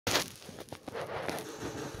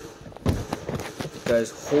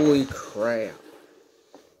guys, holy crap.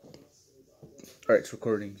 Alright, it's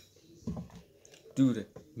recording. Dude,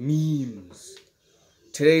 memes.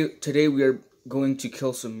 Today we are going to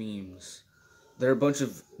kill some memes. There are a bunch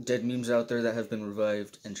of dead memes out there that have been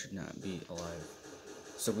revived and should not be alive.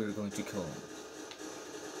 So we're going to kill them.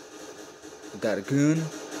 I got a gun,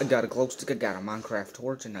 I got a glow stick, I got a Minecraft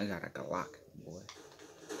torch, and I got a Glock, boy.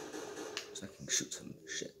 So I can shoot some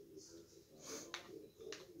shit.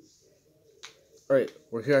 Alright,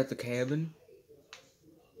 we're here at the cabin.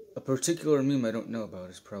 A particular meme I don't know about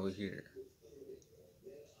is probably here.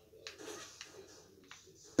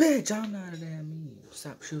 Bitch, I'm not a damn meme.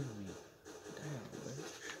 Stop shooting me. Damn,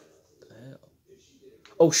 bitch. The hell?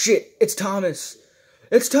 Oh shit, it's Thomas!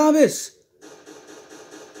 It's Thomas!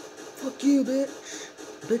 Fuck you, bitch.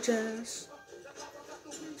 Bitch ass.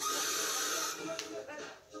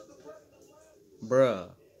 Bruh.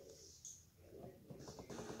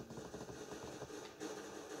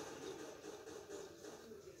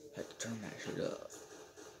 Had to turn that shit up.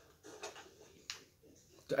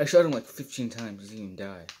 I shot him like 15 times, he didn't even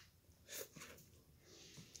die.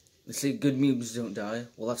 They say good memes don't die.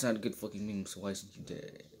 Well, that's not a good fucking meme, so why isn't he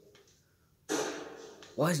dead?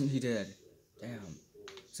 Why isn't he dead? Damn.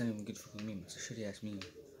 It's not even a good fucking meme, it's a shitty ass meme.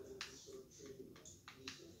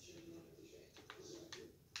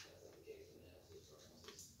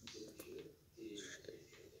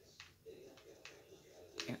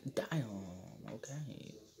 Shit. Damn,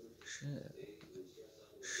 okay. Shit.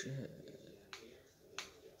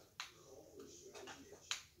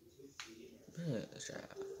 Bitch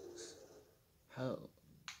ass. How?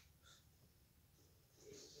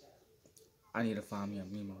 I need to find me a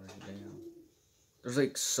meme already, damn. There's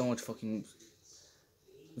like so much fucking...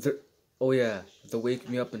 Oh yeah, the Wake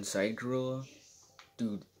Me Up Inside gorilla.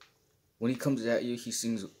 Dude, when he comes at you, he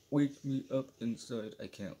sings, "Wake me up inside, I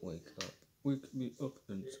can't wake up. Wake me up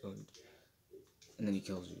inside." And then he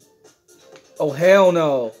kills you. Oh hell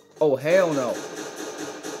no! Oh hell no!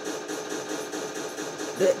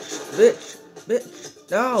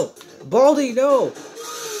 Bitch! No! Baldy, no!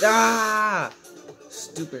 Ah!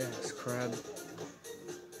 Stupid ass crab.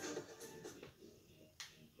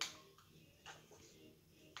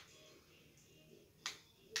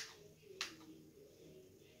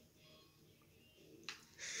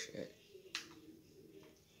 Shit.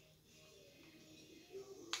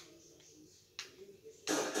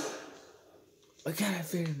 Why can't I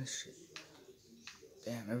fit in this shit?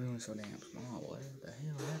 Damn, everyone's so damn small. What the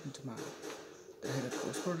hell happened to my... Did I hit a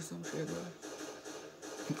close part or some shit, bro?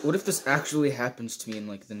 What if this actually happens to me in,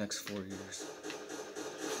 like, the next 4 years?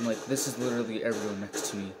 And, like, this is literally everyone next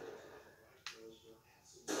to me.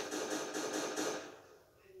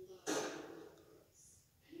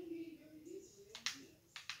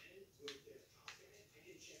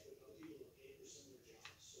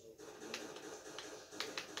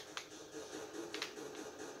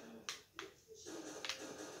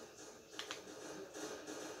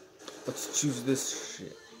 Let's choose this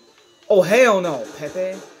shit. Oh, hell no,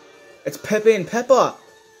 Pepe. It's Pepe and Peppa.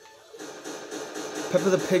 Peppa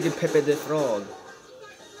the pig and Pepe the frog.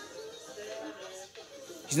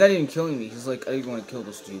 He's not even killing me. He's like, I don't even want to kill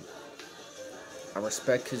this dude. I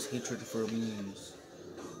respect his hatred for memes.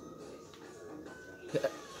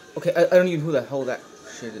 Okay, I don't even know who the hell that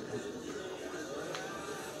shit is.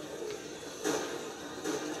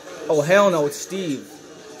 Oh, hell no, it's Steve.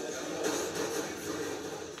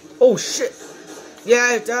 Oh, shit. Yeah,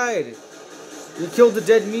 I died. You killed the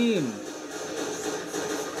dead meme.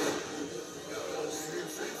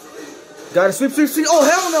 Gotta sweep. Oh,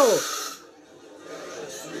 hell no.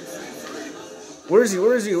 Where is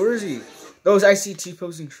he? Oh, it's ICT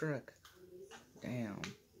posing Shrek. Damn.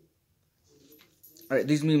 Alright,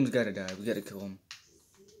 these memes gotta die. We gotta kill them.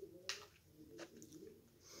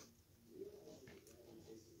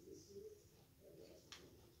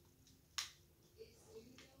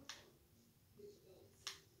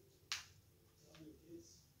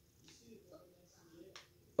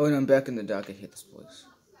 Oh, and I'm back in the dock. I hate this place.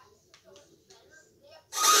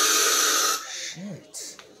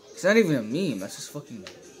 Shit. It's not even a meme. That's just fucking...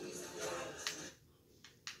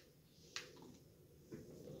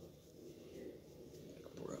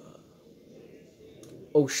 Bruh.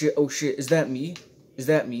 Oh shit. Is that me? Is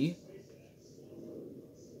this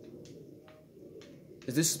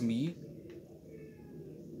me?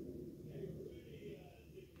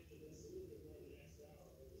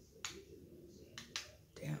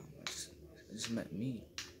 Damn, I just met me.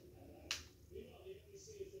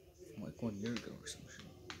 From like 1 year ago or some shit.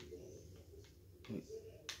 Wait.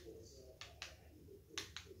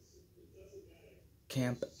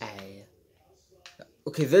 Camp A.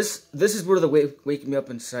 Okay, this is where the wake me up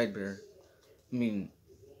inside bear. I mean,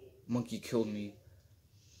 monkey killed me.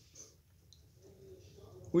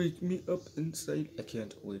 Wake me up inside. I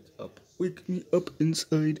can't wake up. Wake me up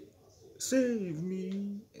inside. Save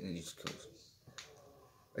me. And then he just kills me.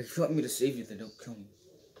 If you want me to save you, then don't kill me.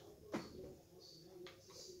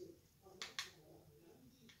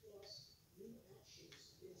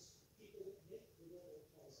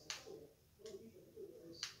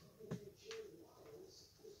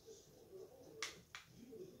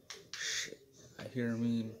 Shit. I hear a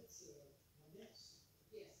meme.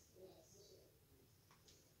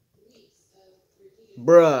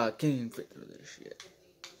 Bruh, can't even fit through this shit.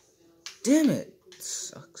 Damn it. It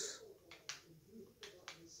sucks.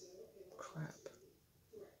 Crap.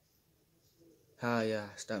 Ah, yeah.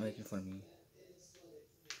 Stop making fun of me.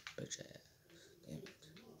 Bitch ass. Damn it.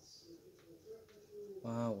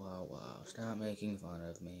 Wow, wow, wow. Stop making fun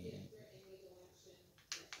of me.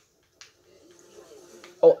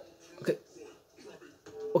 Oh, okay.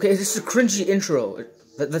 Okay, this is a cringy intro.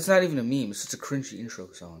 That's not even a meme. It's just a cringy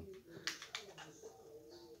intro song.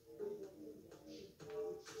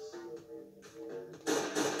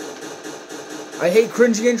 I hate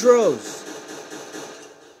cringy intros.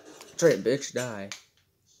 That's right, bitch. Die.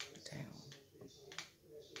 Damn.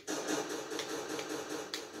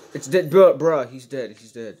 It's dead, bruh. He's dead.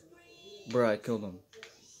 He's dead. Bruh, I killed him.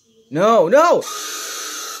 No, no!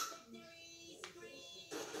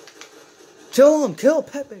 Kill him! Kill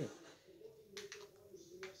Pepe!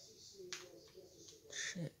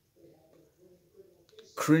 Shit.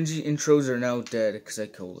 Cringy intros are now dead because I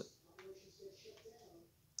killed it.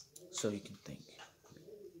 So you can think.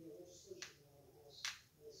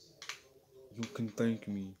 You can thank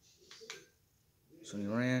me. Sunny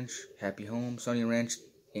Ranch, Happy Home. Sunny Ranch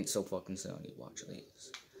ain't so fucking sunny. Watch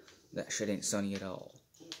this. That shit ain't sunny at all.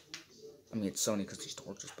 I mean, it's sunny because these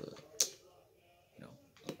torches, but you know.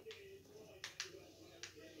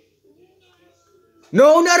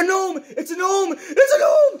 No, not a gnome! It's a gnome! It's a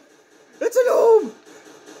gnome! It's a gnome!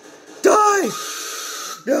 Die!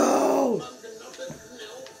 No!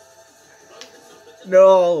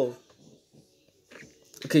 No!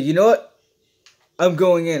 Okay, you know what? I'm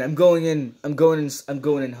going in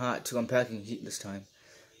hot too. I'm packing heat this time.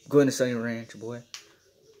 I'm going to Sunny Ranch, boy.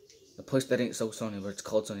 A place that ain't so sunny, but it's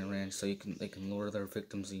called Sunny Ranch, so they can lure their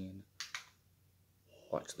victims in.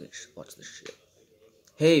 Watch this shit.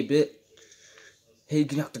 Hey, bit. Hey,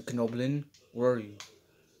 Dr. Knoblin, where are you?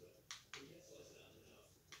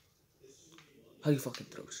 How you fucking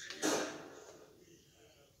throw shit?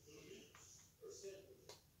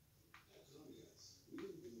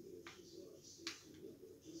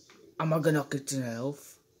 Am I gonna get an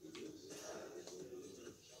elf?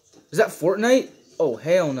 Is that Fortnite? Oh,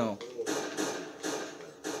 hell no.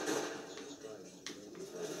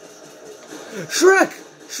 Shrek!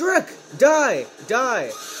 Shrek! Die! Die!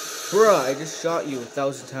 Bruh, I just shot you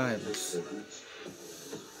 1,000 times.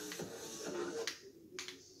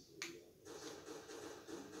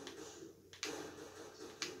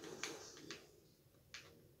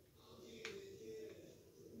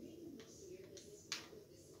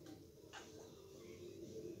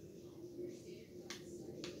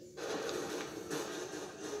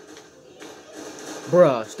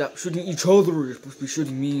 Bruh, stop shooting each other. You're supposed to be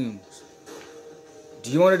shooting memes. Do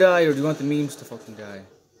you want to die or do you want the memes to fucking die?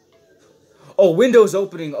 Oh, window's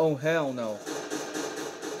opening. Oh, hell no.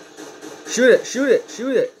 Shoot it, shoot it,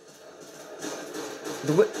 shoot it.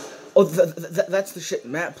 That's the shit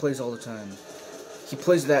Matt plays all the time. He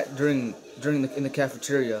plays that in the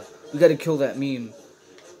cafeteria. We gotta kill that meme.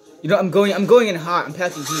 You know, I'm going in hot. I'm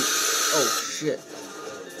packing heat. Oh, shit.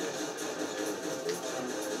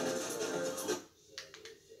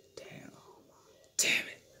 Damn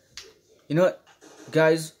it. You know what,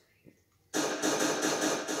 guys? Damn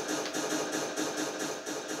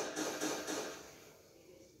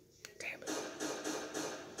it.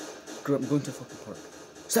 Screw up, I'm going to the fucking park.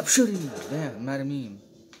 Stop shooting me. Damn, I'm mad at me.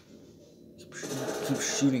 Keep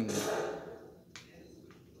shooting me.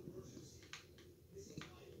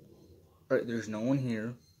 Alright, there's no one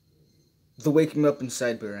here. The wake me up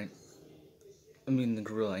inside bear, right? I mean the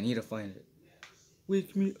gorilla. I need to find it.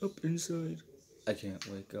 Wake me up inside. I can't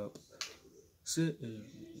wake up. Sit.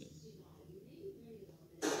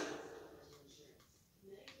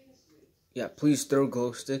 Yeah, please throw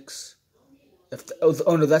glow sticks.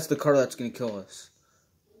 Oh no, that's the car that's gonna kill us.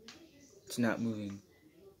 It's not moving.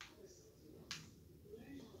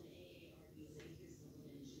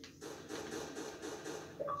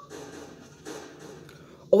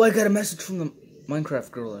 Oh, I got a message from the Minecraft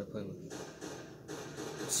girl I play with.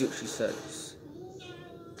 Let's see what she says.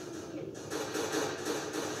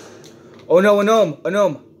 Oh no, a gnome! A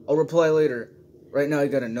gnome! I'll reply later. Right now I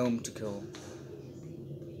got a gnome to kill.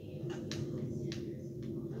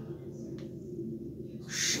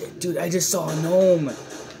 Shit, dude, I just saw a gnome!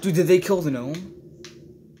 Dude, did they kill the gnome?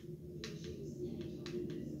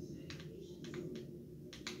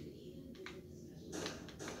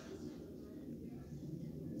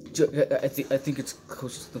 I think it's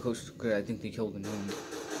closest to the closest. Good, I think they killed the gnome.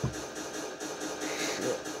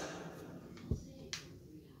 Shit.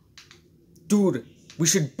 Dude, we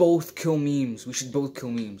should both kill memes. We should both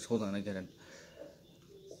kill memes. Hold on, I get it.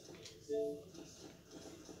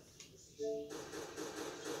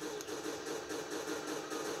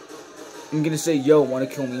 I'm gonna say, yo, wanna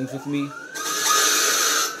kill memes with me?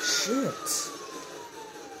 Shit.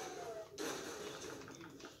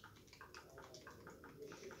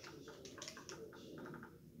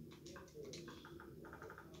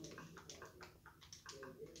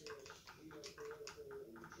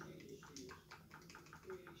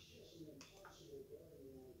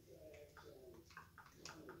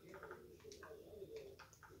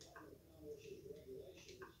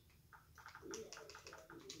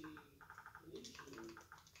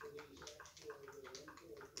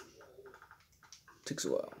 Takes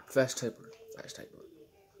a while. Fast typer. Fast typer.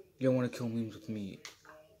 You don't want to kill memes with me.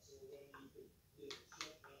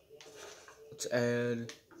 Let's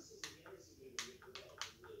add.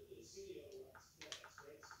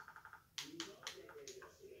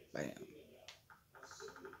 Bam.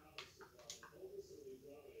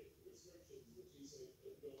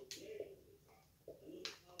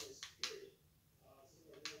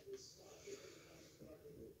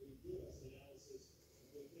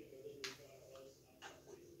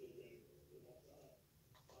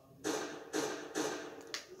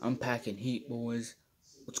 I'm packing heat, boys.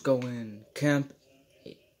 Let's go in. Camp.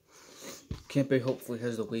 Camp A hopefully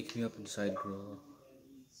has the wake me up inside girl.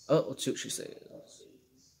 Oh, let's see what she says.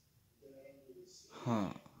 Huh.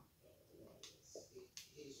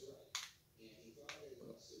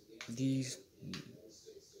 These.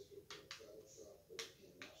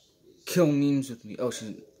 Kill memes with me. Oh,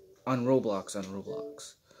 she's on Roblox. On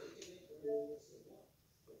Roblox.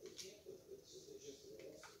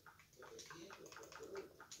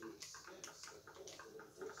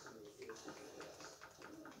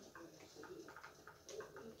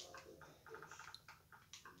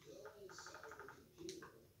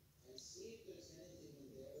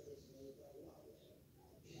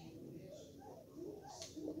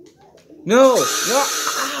 No! No!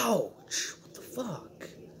 Ouch! What the fuck?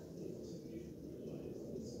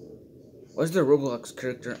 Why is there a Roblox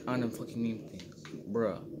character on a fucking meme thing?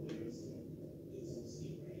 Bruh.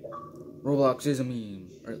 Roblox is a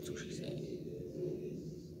meme. Or that's what she's saying.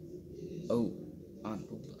 Oh, on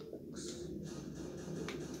Roblox.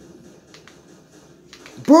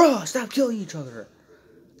 Bruh! Stop killing each other!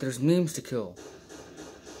 There's memes to kill.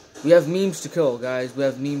 We have memes to kill, guys. We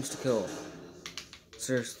have memes to kill.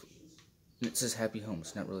 Seriously. It says happy home.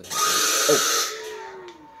 It's not really happy. Oh.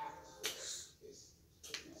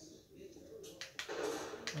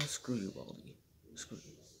 Oh, screw you, Baldy. Screw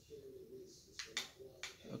you.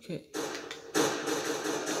 Okay.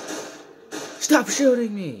 Stop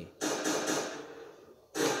shooting me!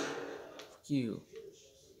 Fuck you.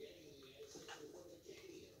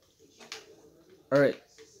 Alright.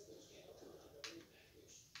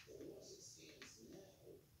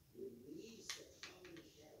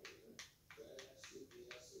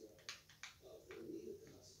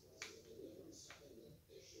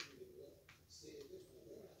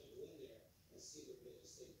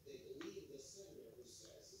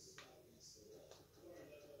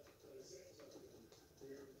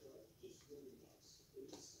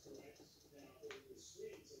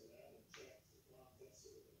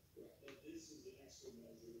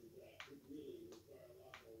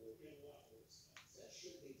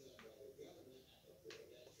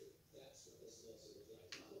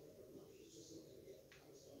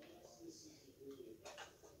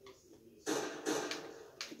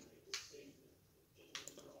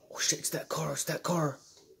 Oh shit, it's that car, it's that car.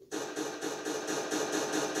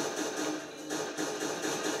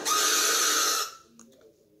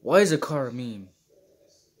 Why is a car a meme?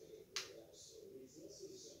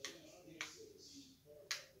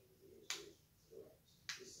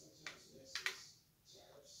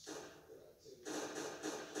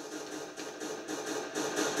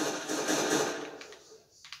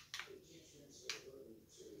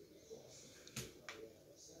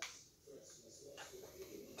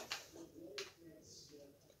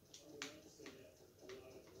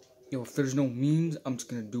 Yo, if there's no memes, I'm just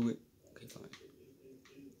gonna do it. Okay, fine.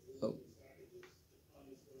 Oh.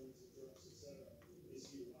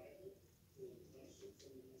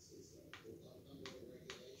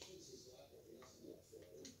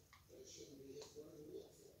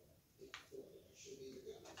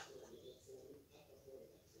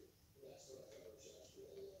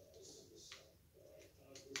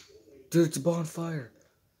 Dude, it's a bonfire.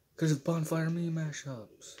 Because of bonfire meme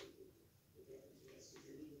mashups.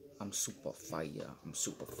 I'm super fire. I'm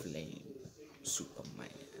super flame. I'm Superman.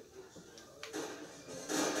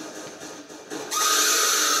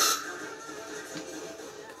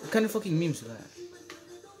 What kind of fucking memes are that?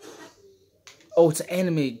 Oh, it's an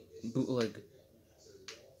anime bootleg.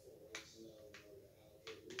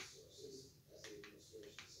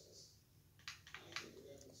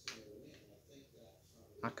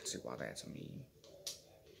 I could see why that's a meme.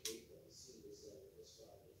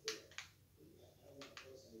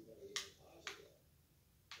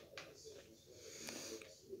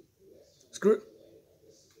 Screw it.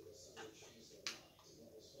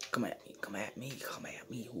 Come at me, come at me, come at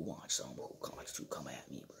me. Who wants some? Who wants to come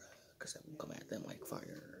at me, bruh? Because I will come at them like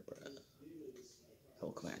fire, bruh. I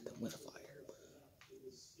will come at them with a fire,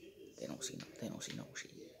 bruh. They don't see no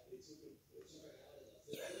shit.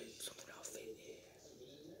 Yeah, something I'll fit.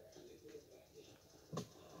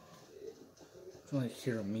 I want to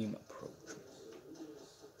hear a meme approach me.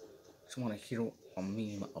 I just want to hear a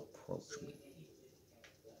meme approach me.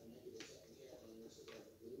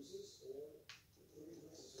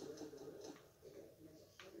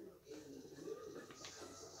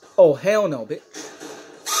 Oh, hell no, bitch.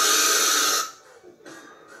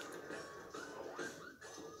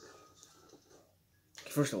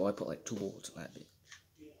 First of all, I put like 2 bullets in that bitch.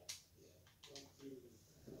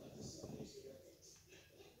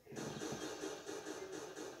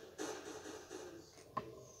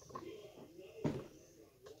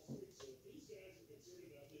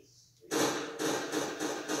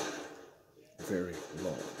 Very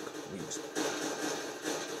long reason.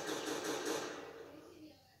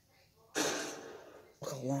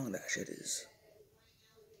 Look how long that shit is.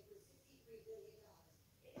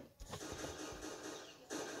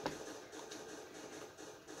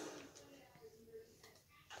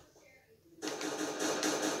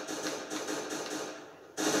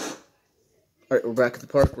 Alright, we're back at the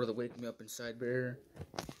park where they're waking me up inside bear.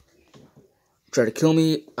 Try to kill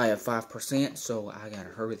me, I have 5%, so I gotta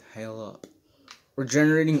hurry the hell up. We're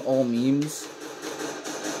generating all memes.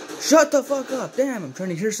 Shut the fuck up! Damn, I'm trying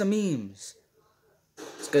to hear some memes.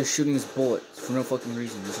 This guy's shooting his bullets for no fucking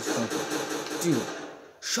reason. He's just thinking, dude,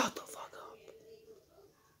 shut the fuck up.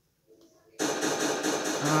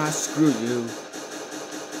 Ah, screw you.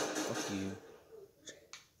 Fuck you.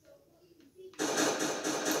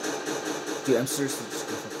 Dude, I'm seriously just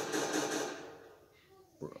gonna fuck up.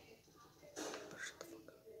 Bro. Shut the fuck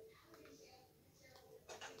up.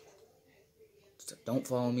 Just don't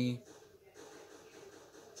follow me.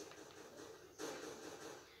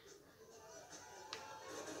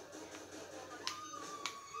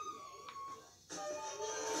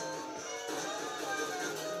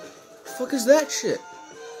 The fuck is that shit? Shit.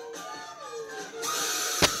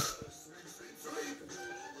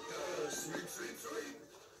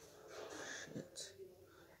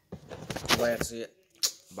 That's it.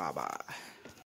 Bye bye.